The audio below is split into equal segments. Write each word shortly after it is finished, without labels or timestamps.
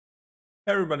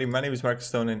Hey everybody, my name is Mark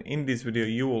Stone, and in this video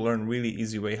you will learn really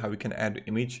easy way how we can add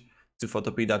image to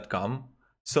PhotoPea.com.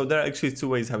 So there are actually two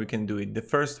ways how we can do it. The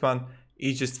first one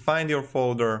is just find your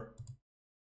folder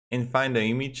and find the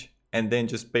image and then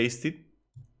just paste it,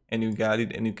 and you got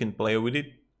it and you can play with it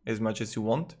as much as you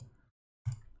want.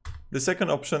 The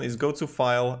second option is go to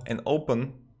File and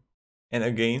Open, and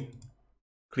again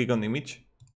click on Image.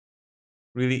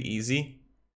 Really easy.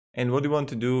 And what you want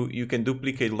to do, you can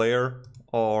duplicate layer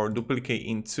or duplicate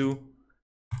into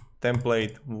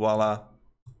template, voila,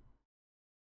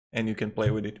 and you can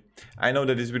play with it. I know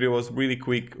that this video was really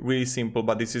quick, really simple,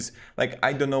 but this is like,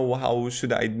 I don't know how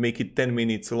should I make it 10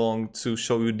 minutes long to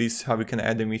show you this, how we can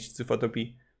add image to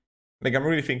PhotoPea. Like, I'm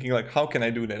really thinking like, how can I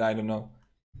do that? I don't know.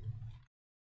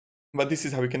 But this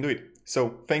is how we can do it.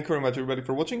 So thank you very much everybody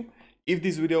for watching. If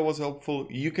this video was helpful,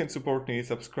 you can support me,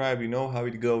 subscribe, you know how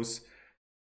it goes.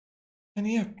 And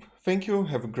yeah, thank you,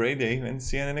 have a great day, and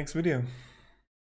see you in the next video.